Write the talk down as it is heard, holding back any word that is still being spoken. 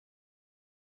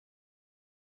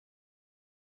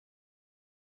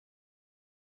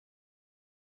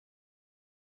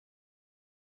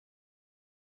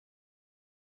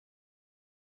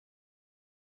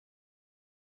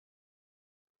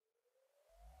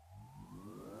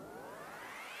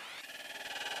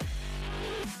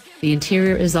The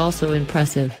interior is also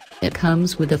impressive. It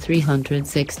comes with a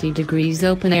 360 degrees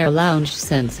open-air lounge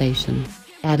sensation,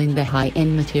 adding the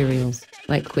high-end materials,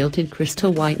 like quilted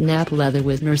crystal white nap leather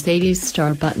with Mercedes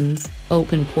star buttons,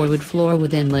 open-pore wood floor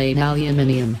with inlaid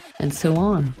aluminium, and so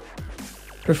on.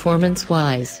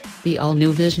 Performance-wise, the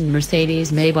all-new Vision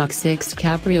Mercedes-Maybach 6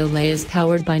 Cabriolet is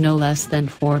powered by no less than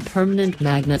 4 permanent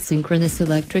magnet synchronous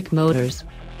electric motors,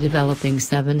 developing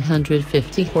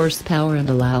 750 horsepower and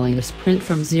allowing a sprint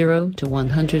from 0 to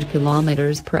 100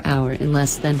 km per hour in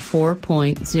less than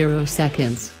 4.0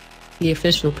 seconds. The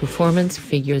official performance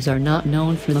figures are not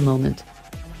known for the moment.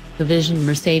 The Vision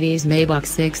Mercedes-Maybach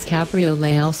 6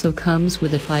 Cabriolet also comes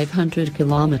with a 500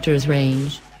 km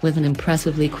range, with an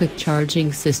impressively quick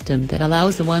charging system that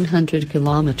allows a 100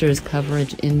 km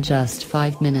coverage in just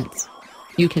 5 minutes.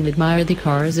 You can admire the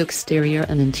car's exterior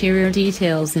and interior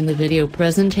details in the video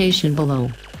presentation below.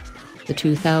 The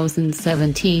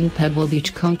 2017 Pebble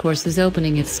Beach Concourse is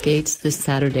opening its gates this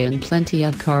Saturday, and plenty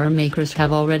of car makers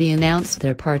have already announced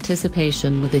their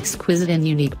participation with exquisite and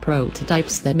unique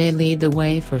prototypes that may lead the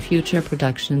way for future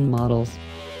production models.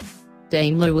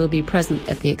 Daimler will be present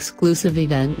at the exclusive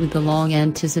event with the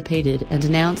long-anticipated and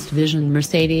announced Vision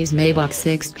Mercedes-Maybach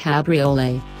 6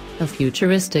 Cabriolet, a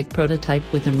futuristic prototype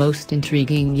with the most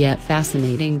intriguing yet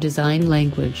fascinating design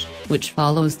language, which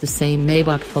follows the same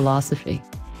Maybach philosophy.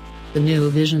 The new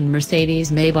Vision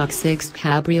Mercedes-Maybach 6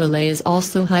 Cabriolet is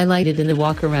also highlighted in the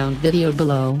walk-around video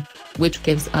below, which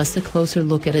gives us a closer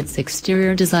look at its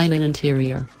exterior design and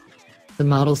interior. The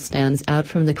model stands out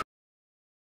from the